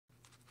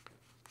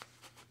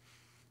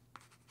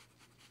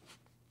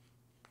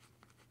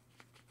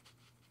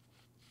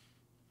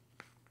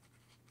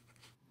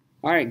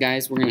Alright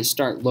guys, we're going to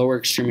start lower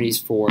extremities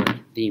for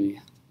the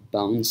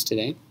bones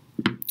today.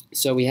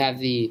 So we have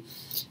the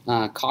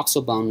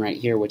coxal bone right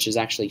here, which is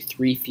actually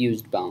 3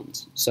 fused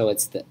bones. So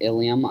it's the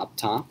ilium up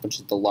top, which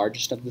is the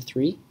largest of the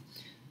 3.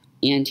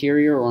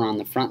 Anterior, or on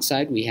the front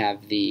side, we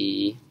have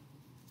the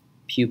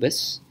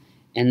pubis.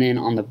 And then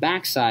on the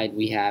back side,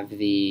 we have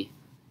the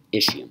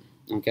ischium.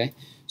 Okay,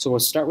 so we'll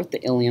start with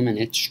the ilium and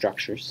its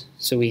structures.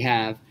 So we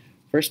have,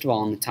 first of all,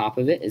 on the top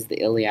of it is the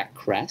iliac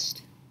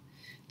crest.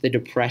 The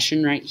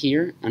depression right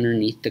here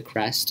underneath the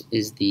crest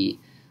is the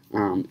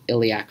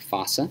iliac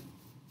fossa.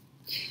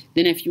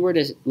 Then if you were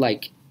to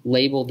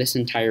label this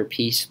entire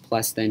piece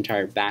plus the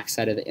entire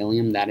backside of the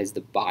ilium, that is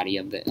the body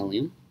of the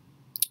ilium.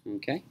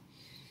 Okay.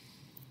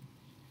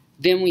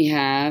 Then we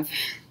have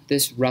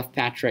this rough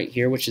patch right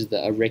here, which is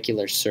the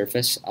auricular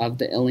surface of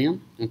the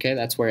ilium. Okay,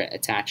 that's where it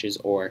attaches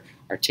or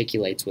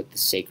articulates with the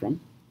sacrum,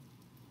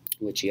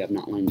 which you have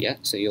not learned yet,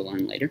 so you'll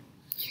learn later.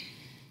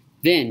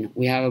 Then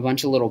we have a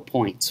bunch of little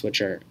points,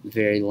 which are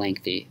very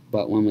lengthy,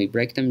 but when we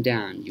break them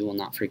down, you will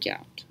not freak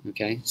out.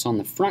 Okay, so on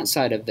the front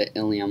side of the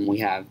ilium, we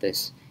have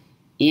this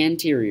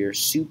anterior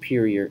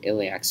superior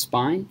iliac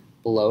spine.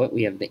 Below it,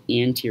 we have the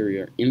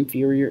anterior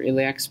inferior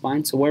iliac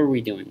spine. So what are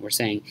we doing? We're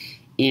saying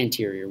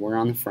anterior, we're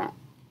on the front.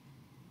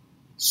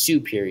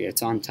 Superior,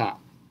 it's on top.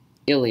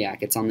 Iliac,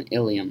 it's on the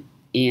ilium.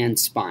 And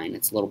spine,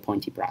 it's a little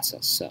pointy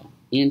process. So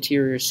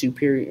anterior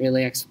superior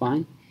iliac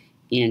spine.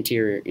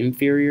 Anterior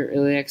inferior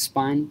iliac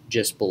spine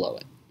just below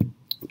it.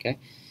 Okay,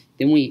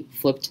 then we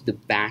flip to the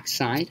back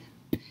side.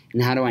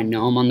 And how do I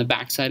know I'm on the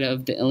back side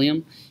of the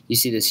ilium? You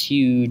see this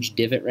huge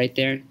divot right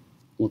there.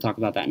 We'll talk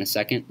about that in a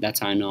second. That's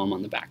how I know I'm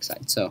on the back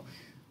side. So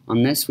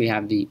on this we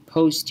have the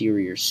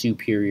posterior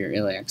superior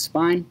iliac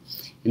spine,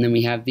 and then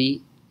we have the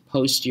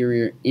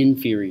posterior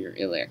inferior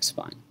iliac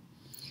spine.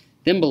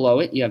 Then below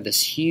it you have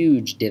this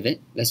huge divot.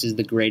 This is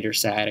the greater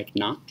sciatic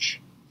notch.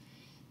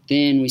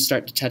 Then we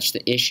start to touch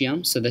the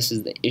ischium, so this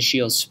is the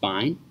ischial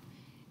spine.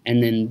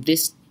 And then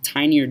this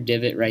tinier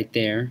divot right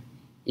there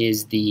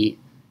is the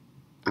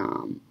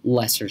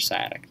lesser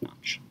sciatic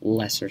notch.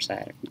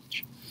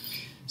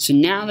 So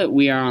now that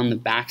we are on the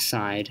back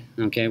side,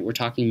 okay, we're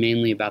talking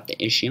mainly about the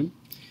ischium.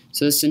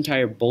 So this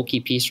entire bulky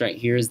piece right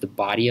here is the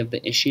body of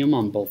the ischium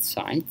on both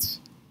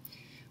sides.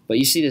 But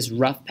you see this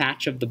rough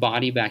patch of the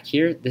body back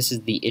here? This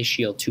is the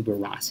ischial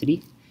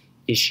tuberosity.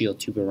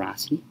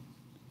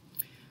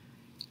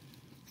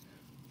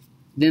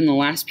 Then the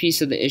last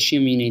piece of the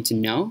ischium you need to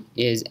know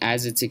is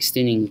as it's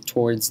extending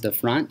towards the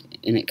front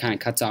and it kind of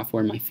cuts off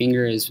where my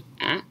finger is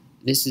at,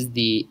 this is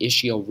the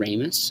ischial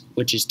ramus,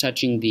 which is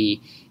touching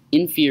the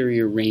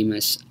inferior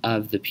ramus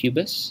of the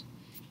pubis.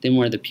 Then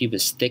where the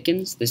pubis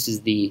thickens, this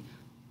is the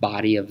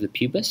body of the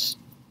pubis.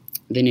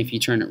 Then if you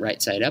turn it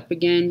right side up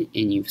again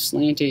and you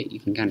slant it, you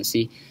can kind of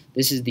see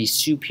this is the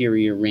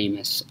superior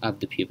ramus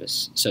of the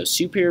pubis. So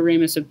superior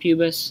ramus of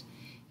pubis,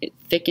 it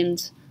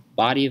thickens,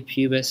 body of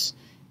pubis,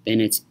 then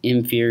it's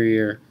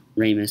inferior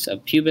ramus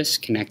of pubis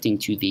connecting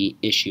to the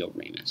ischial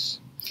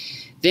ramus.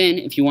 Then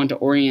if you want to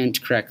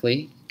orient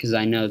correctly, because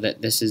I know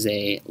that this is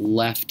a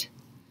left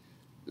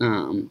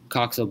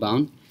coxal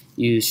bone,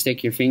 you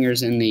stick your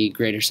fingers in the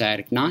greater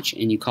sciatic notch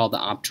and you call the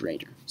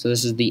obturator. So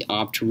this is the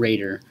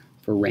obturator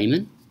for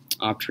Raymond.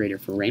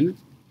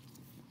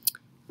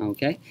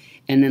 Okay,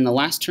 and then the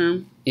last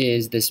term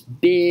is this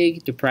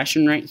big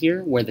depression right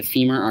here where the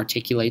femur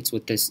articulates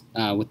with this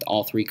with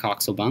all 3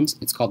 coxal bones.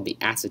 It's called the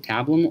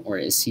acetabulum or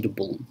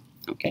acetabulum.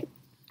 Okay.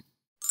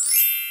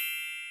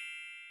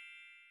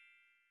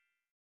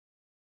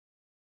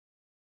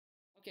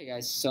 Okay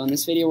guys, so in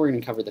this video we're going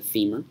to cover the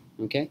femur.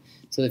 Okay,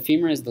 so the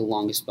femur is the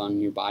longest bone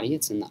in your body.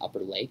 It's in the upper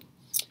leg.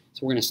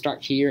 So we're going to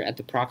start here at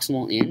the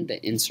proximal end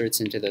that inserts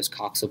into those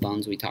coxal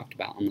bones we talked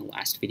about on the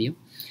last video.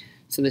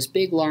 So this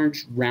big,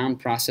 large, round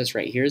process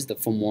right here is the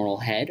femoral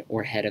head,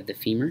 or head of the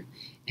femur.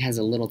 It has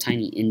a little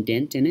tiny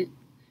indent in it,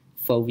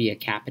 fovea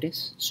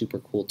capitis, super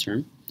cool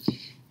term.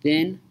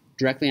 Then,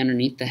 directly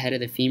underneath the head of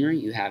the femur,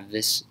 you have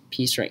this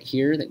piece right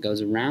here that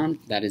goes around.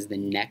 That is the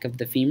neck of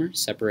the femur,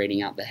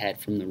 separating out the head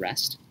from the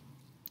rest.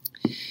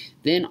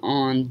 Then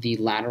on the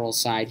lateral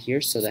side here,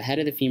 so the head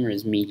of the femur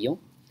is medial.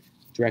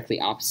 Directly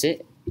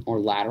opposite, or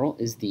lateral,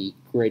 is the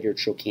greater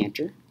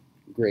trochanter.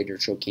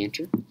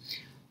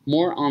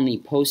 More on the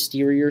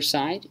posterior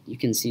side, you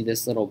can see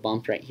this little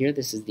bump right here.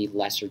 This is the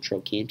lesser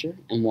trochanter.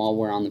 And while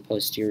we're on the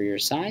posterior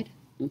side,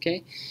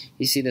 okay,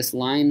 you see this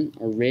line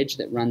or ridge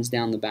that runs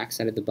down the back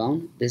side of the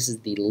bone. This is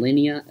the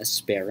linea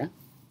aspera.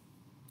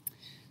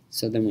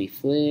 So then we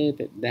flip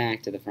it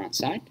back to the front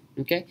side,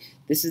 okay?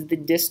 This is the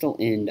distal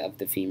end of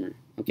the femur,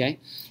 okay?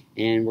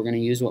 And we're going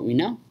to use what we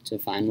know to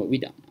find what we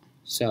don't know.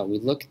 So we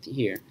look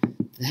here.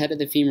 The head of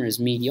the femur is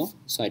medial,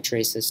 so I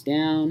trace this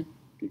down,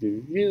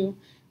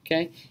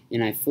 okay,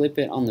 and I flip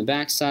it on the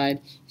back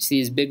side. You see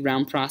these big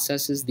round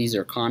processes? These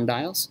are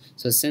condyles.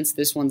 So since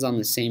this one's on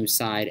the same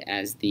side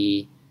as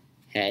the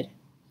head,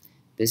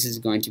 this is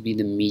going to be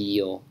the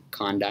medial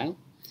condyle.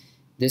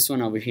 This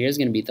one over here is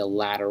going to be the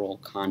lateral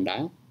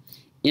condyle.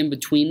 In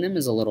between them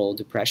is a little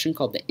depression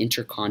called the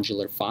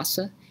intercondylar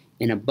fossa,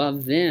 And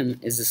above them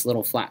is this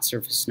little flat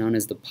surface known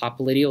as the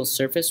popliteal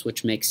surface,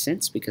 which makes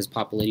sense because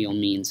popliteal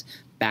means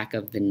back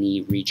of the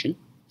knee region.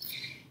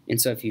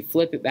 And so if you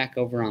flip it back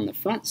over on the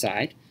front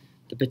side,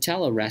 the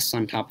patella rests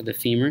on top of the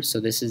femur, so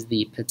this is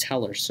the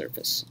patellar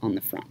surface on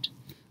the front.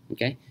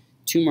 Okay,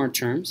 2 more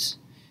terms.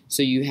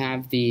 So you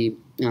have the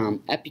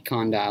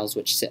epicondyles,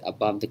 which sit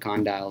above the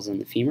condyles in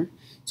the femur.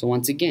 So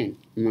once again,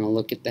 I'm going to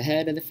look at the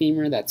head of the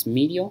femur, that's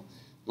medial.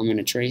 I'm going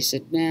to trace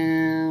it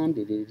down.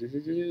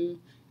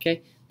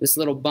 Okay, this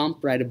little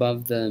bump right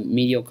above the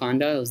medial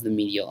condyle is the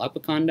medial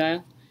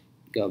epicondyle.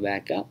 Go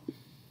back up.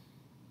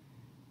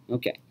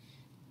 Okay.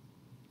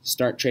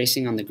 Start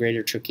tracing on the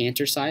greater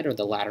trochanter side or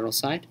the lateral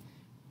side.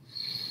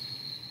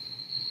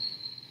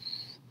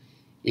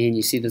 And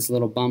you see this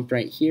little bump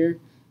right here,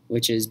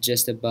 which is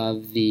just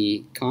above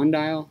the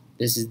condyle.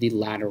 This is the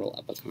lateral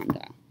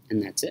epicondyle,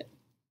 and that's it.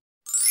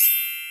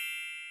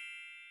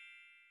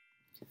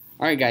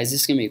 Alright guys, this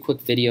is going to be a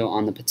quick video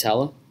on the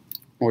patella,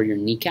 or your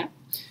kneecap.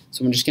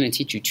 So I'm just going to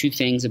teach you 2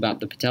 things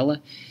about the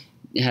patella.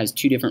 It has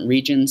 2 different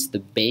regions, the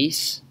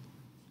base,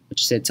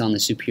 which sits on the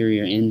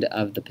superior end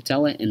of the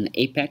patella, and the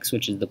apex,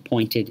 which is the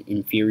pointed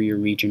inferior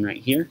region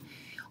right here.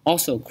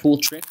 Also, a cool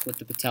trick with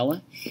the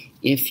patella,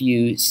 if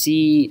you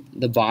see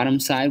the bottom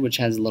side, which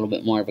has a little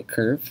bit more of a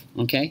curve,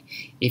 okay,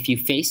 if you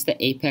face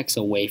the apex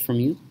away from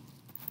you,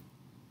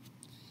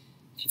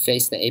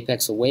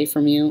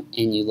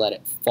 and you let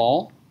it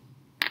fall,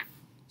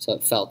 so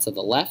it fell to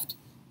the left,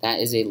 that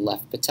is a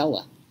left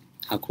patella.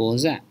 How cool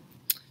is that?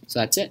 So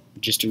that's it.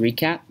 Just to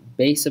recap,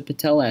 base of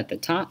patella at the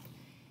top,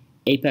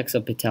 apex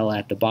of patella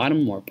at the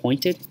bottom, more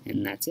pointed,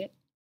 and that's it.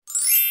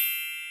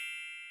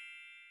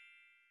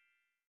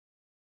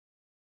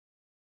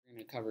 We're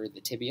going to cover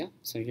the tibia.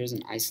 So here's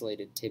an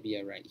isolated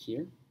tibia right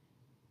here.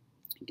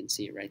 You can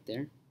see it right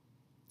there,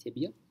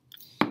 tibia.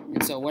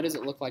 And so what does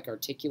it look like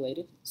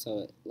articulated? So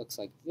it looks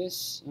like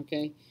this,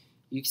 okay?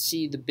 You can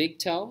see the big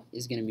toe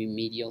is going to be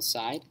medial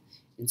side.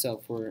 And so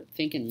if we're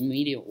thinking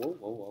medial,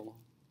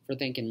 if we're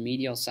thinking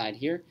medial side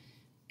here,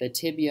 the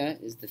tibia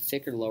is the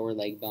thicker lower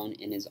leg bone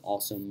and is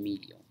also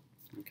medial,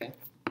 okay?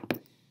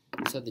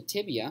 So the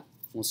tibia,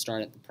 we'll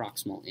start at the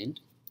proximal end,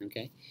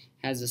 okay?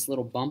 Has this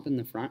little bump in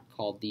the front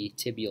called the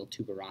tibial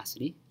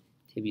tuberosity,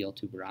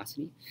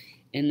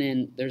 and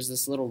then there's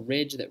this little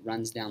ridge that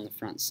runs down the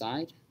front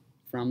side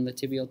from the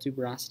tibial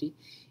tuberosity.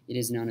 It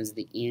is known as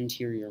the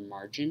anterior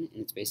margin,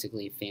 and it's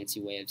basically a fancy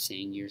way of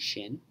saying your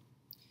shin.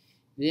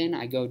 Then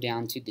I go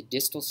down to the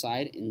distal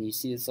side, and you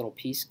see this little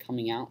piece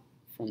coming out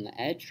from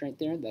the edge right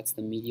there. That's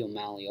the medial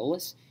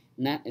malleolus,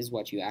 and that is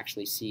what you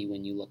actually see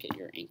when you look at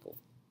your ankle.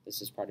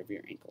 This is part of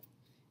your ankle,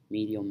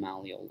 medial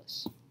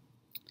malleolus.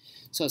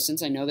 So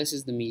since I know this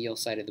is the medial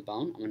side of the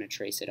bone, I'm going to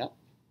trace it up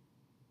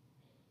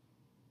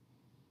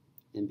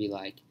and be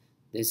like,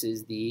 this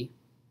is the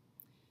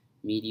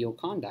medial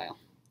condyle.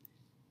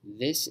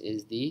 This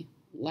is the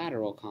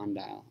lateral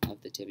condyle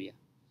of the tibia.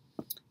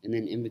 And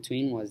then in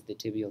between was the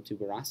tibial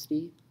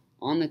tuberosity.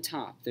 On the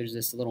top, there's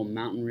this little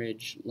mountain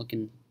ridge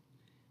looking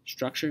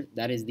structure.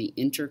 That is the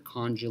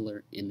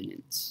intercondylar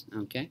eminence,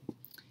 okay?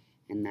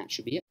 And that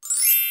should be it.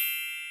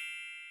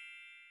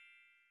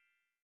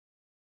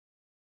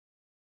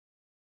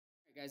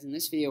 Alright guys, in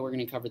this video we're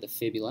going to cover the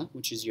fibula,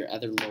 which is your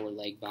other lower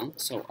leg bone.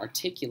 So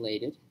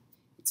articulated,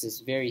 it's this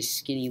very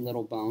skinny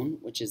little bone,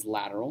 which is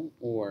lateral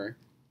or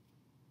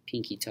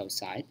pinky toe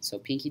side. So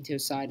pinky toe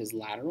side is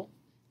lateral,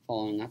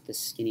 following up this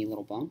skinny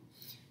little bone.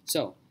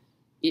 So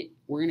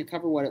we're going to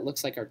cover what it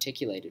looks like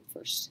articulated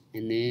first,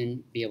 and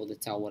then be able to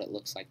tell what it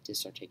looks like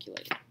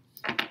disarticulated.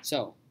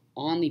 So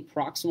on the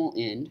proximal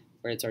end,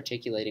 where it's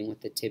articulating with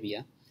the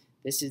tibia,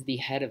 this is the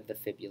head of the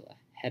fibula,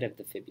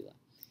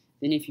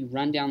 Then if you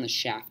run down the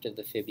shaft of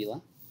the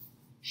fibula,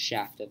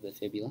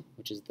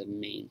 which is the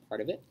main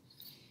part of it,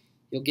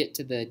 you'll get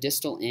to the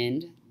distal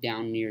end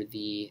down near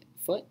the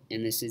foot,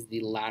 and this is the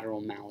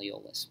lateral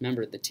malleolus.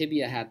 Remember, the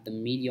tibia had the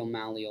medial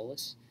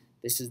malleolus.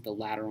 This is the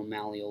lateral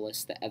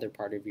malleolus, the other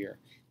part of your,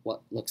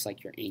 what looks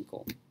like your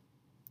ankle.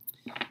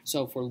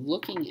 So if we're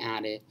looking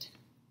at it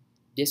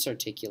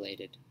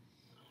disarticulated,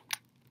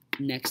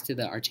 next to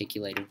the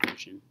articulated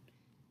version,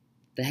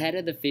 the head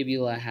of the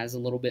fibula has a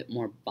little bit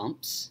more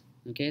bumps,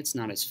 okay? It's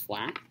not as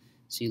flat,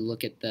 so you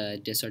look at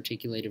the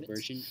disarticulated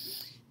version.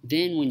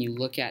 Then when you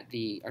look at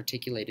the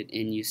articulated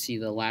end, you see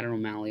the lateral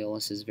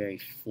malleolus is very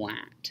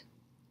flat,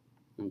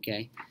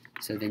 okay?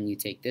 So then you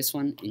take this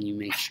one and you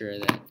make sure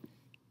that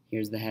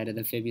here's the head of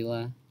the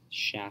fibula,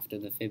 shaft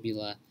of the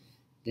fibula.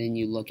 Then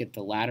you look at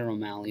the lateral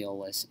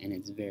malleolus and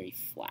it's very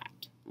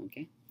flat,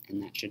 okay?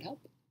 And that should help.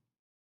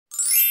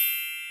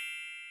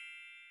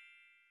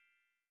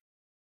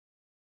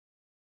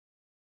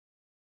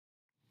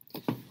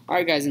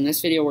 Alright guys, in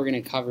this video we're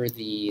going to cover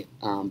the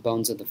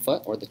bones of the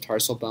foot, or the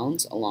tarsal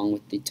bones, along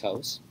with the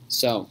toes.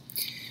 So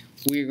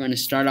we're going to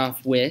start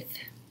off with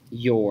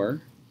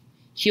your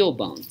heel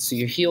bone. So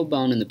your heel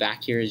bone in the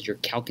back here is your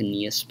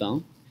calcaneus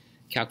bone.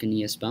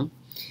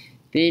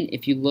 Then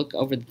if you look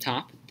over the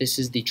top, this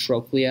is the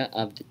trochlea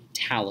of the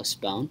talus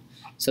bone.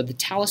 So the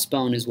talus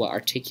bone is what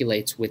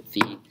articulates with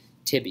the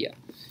tibia.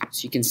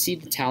 So you can see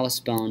the talus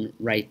bone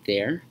right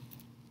there,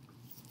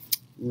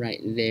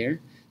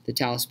 the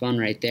talus bone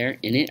right there,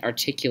 and it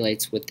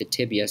articulates with the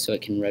tibia so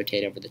it can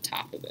rotate over the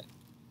top of it.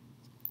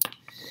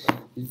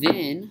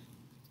 Then,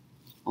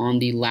 on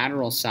the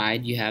lateral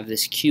side, you have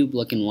this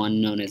cube-looking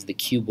one known as the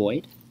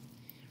cuboid.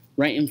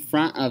 Right in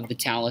front of the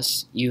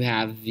talus, you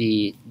have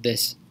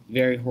this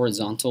very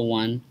horizontal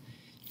one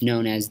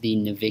known as the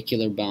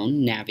navicular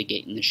bone,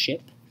 navigating the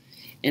ship.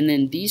 And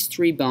then these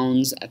three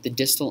bones at the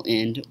distal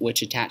end,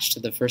 which attach to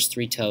the first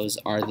three toes,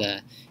 are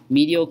the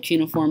medial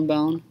cuneiform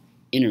bone,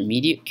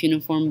 intermediate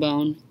cuneiform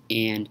bone,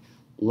 and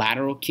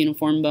lateral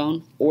cuneiform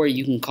bone, or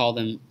you can call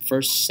them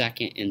first,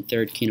 second, and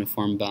third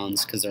cuneiform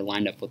bones because they're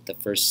lined up with the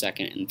first,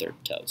 second, and third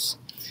toes.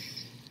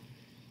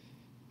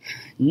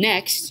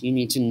 Next, you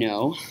need to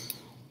know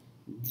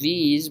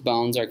these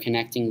bones are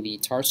connecting the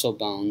tarsal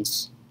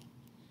bones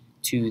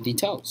to the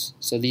toes.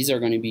 So these are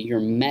going to be your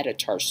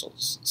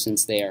metatarsals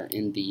since they are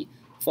in the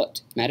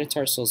foot.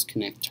 Metatarsals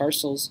connect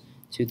tarsals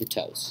to the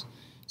toes.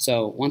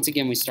 So once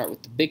again, we start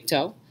with the big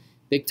toe.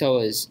 Big toe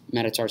is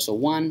metatarsal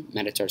 1,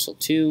 metatarsal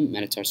 2,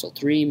 metatarsal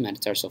 3,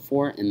 metatarsal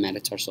 4, and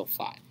metatarsal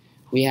 5.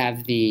 We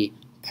have the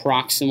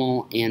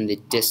proximal and the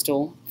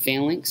distal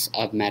phalanx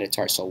of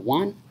metatarsal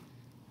 1,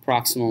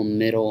 proximal,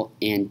 middle,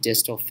 and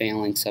distal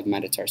phalanx of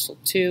metatarsal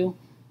 2,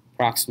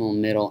 proximal,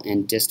 middle,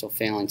 and distal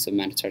phalanx of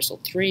metatarsal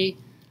 3,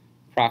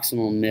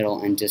 proximal,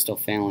 middle, and distal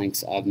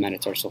phalanx of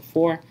metatarsal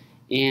 4,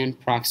 and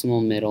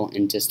proximal, middle,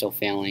 and distal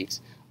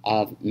phalanx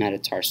of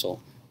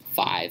metatarsal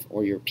 5,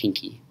 or your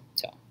pinky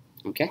toe.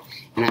 Okay?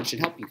 And that should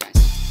help you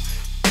guys.